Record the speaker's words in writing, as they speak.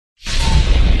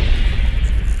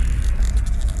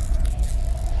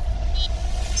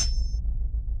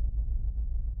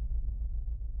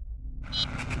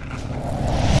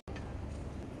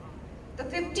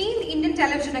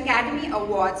Academy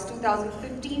Awards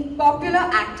 2015 Popular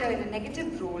Actor in a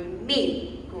Negative Role Male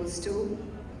goes to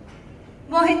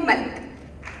Mohit Malik.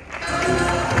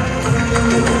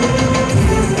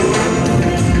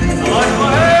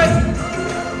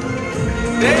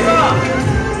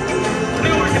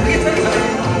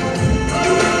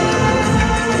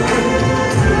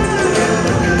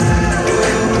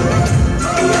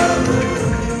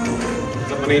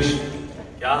 Manish,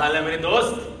 क्या हाल है मेरे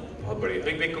दोस्त? बहुत बढ़िया।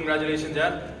 बिग कंग्रेचुलेशन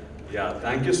यार। या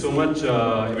thank you so much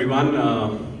everyone.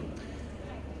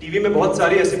 TV में बहुत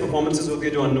सारी ऐसी परफॉर्मेंसेस होती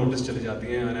है जो अननोटिस चली जाती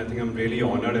हैं, and I think I am really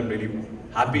honoured and really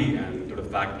happy and to the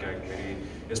fact कि मेरी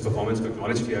इस परफॉर्मेंस को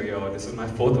एक्नॉलेज किया गया, और this is my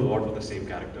 4th award for the same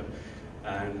character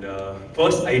and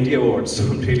first ITA awards. So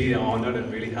I'm really honored and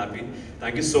really happy.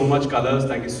 Thank you so much Colors,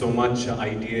 thank you so much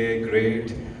ITA,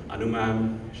 great. Anu ma'am,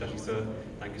 Shashi sir,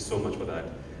 thank you so much for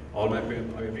that. All my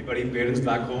everybody, parents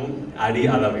back home, Addy,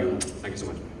 I love you. Thank you so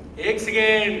much. एक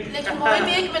second. लेकिन मोहित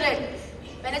एक minute,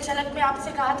 मैंने झलक में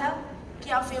आपसे कहा था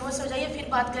कि आप फेमस हो जाइए फिर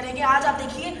बात करेंगे। आज आप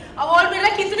देखिए अवार्ड मिला,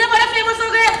 कितने बड़े फेमस हो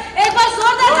गए। एक बार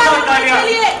जोरदार तालियां के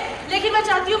लिए। लेकिन मैं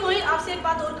चाहती हूँ मोहित आपसे एक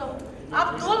बात और कहूँ, आप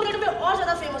 2 मिनट में और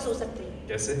ज्यादा फेमस हो सकते हैं।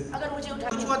 कैसे? अगर मुझे उठा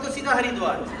कुछ हुआ तो सीधा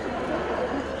हरिद्वार।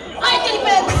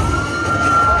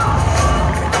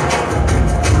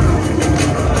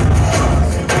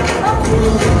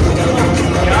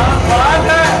 क्या बात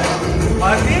है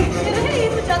भारती,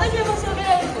 ज्यादा फेमस हो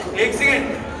गया। एक सेकेंड।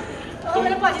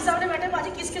 मेरे पाजी सामने बैठे,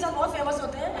 पाजी किसके साथ बहुत फेमस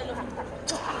होते हैं। हेलो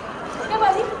क्या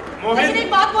पाजी? मोहित,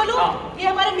 एक बात बोलूं, ये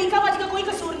हमारे मीका पाजी का कोई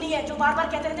कसूर नहीं है जो बार बार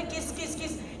कहते रहते किस किस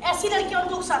किस। ऐसी लड़कियां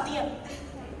उनको उकसाती है।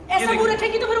 ऐसा मुंह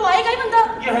रखेगी तो फिर वो आएगा ही बंदा।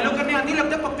 ये हेलो करने आती,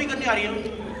 लगता है पप्पी करने आ रही है।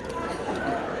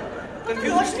 तो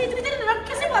रोशनी इतनी देर रख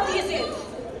कैसे पाती है इसे?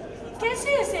 कैसे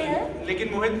ऐसे है? लेकिन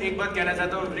मोहित एक बात कहना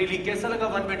चाहता हूँ, रियली कैसा लगा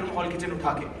 1 बेडरूम हॉल किचन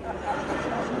उठा के?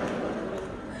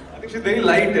 वेरी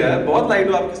लाइट है, बहुत लाइट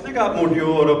हो आप। किसने कहा आप मोटी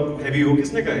हो और अब हेवी हो?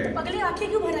 किसने कहा है? पगली आंखें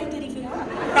क्यों भर आई तेरी फिर?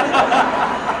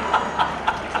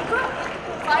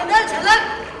 फाइनल झलक।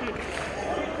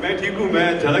 मैं ठीक हूँ, मैं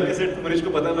झलक के सेट मनीष को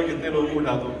पता है मैं कितने लोगों को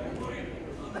उठाता हूँ।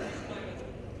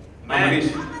 Manish,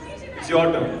 it's your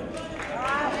turn.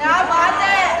 क्या बात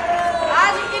है,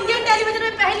 आज इंडियन टेलीविजन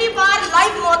में पहली बार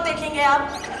लाइव मौत देखेंगे आप।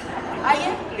 आइए।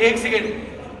 एक सेकेंड,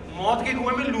 मौत के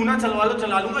कुएं में लूना चलवा लो,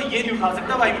 चला लूंगा, ये नहीं उठा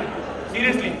सकता भाई मैं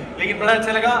सीरियसली। लेकिन बड़ा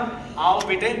अच्छा लगा। आओ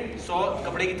बेटे, 100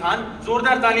 कपड़े की थान।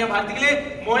 जोरदार तालियां भारती के लिए,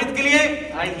 मोहित के लिए,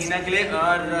 भाई हीना के लिए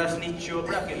और रोशनी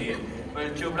चोपड़ा के लिए।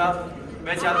 चोपड़ा,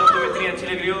 मैं चाहता हूँ तुम इतनी अच्छी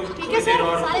लग रही हो। ठीक है सर,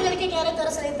 सारे लड़के कह रहे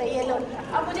तरस रहे थे। ये लो,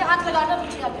 अब मुझे हाथ लगाना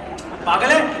पीछे आकर। पागल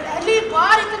है? पहली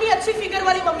बार इतनी अच्छी फिगर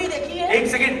वाली मम्मी देखी है। एक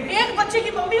सेकेंड। एक बच्चे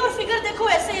की मम्मी और फिगर देखो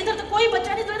ऐसे। इधर तो कोई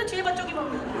बच्चा नहीं, तो 6 बच्चों की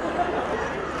मम्मी।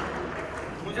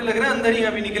 मुझे लग रहा है अंदर ही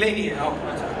अभी निकले ही नहीं है। आओ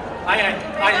आए आए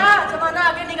आए। जमाना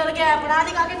आगे निकल गया है, पढ़ा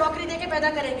लिखा के नौकरी देके पैदा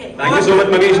करेंगे। Thank you so much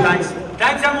Manish,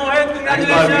 thanks Mohit,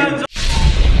 congratulation.